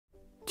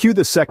Cue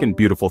the second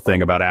beautiful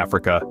thing about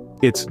Africa,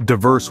 its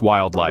diverse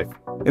wildlife.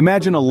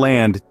 Imagine a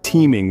land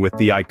teeming with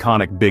the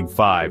iconic Big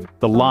Five: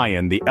 the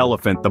lion, the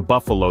elephant, the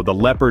buffalo, the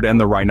leopard, and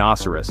the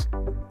rhinoceros.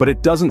 But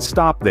it doesn't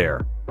stop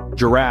there.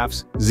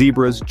 Giraffes,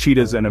 zebras,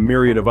 cheetahs, and a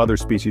myriad of other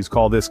species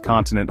call this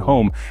continent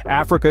home.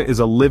 Africa is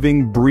a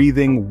living,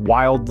 breathing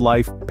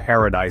wildlife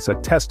paradise, a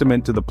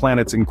testament to the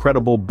planet's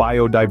incredible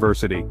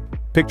biodiversity.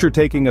 Picture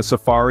taking a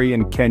safari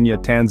in Kenya,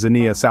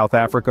 Tanzania, South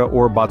Africa,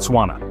 or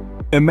Botswana.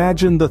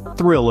 Imagine the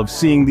thrill of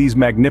seeing these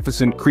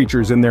magnificent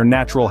creatures in their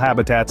natural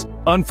habitats.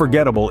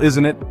 Unforgettable,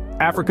 isn't it?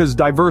 Africa's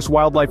diverse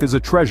wildlife is a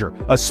treasure,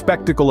 a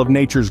spectacle of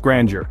nature's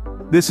grandeur.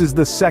 This is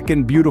the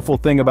second beautiful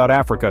thing about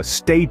Africa.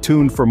 Stay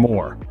tuned for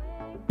more.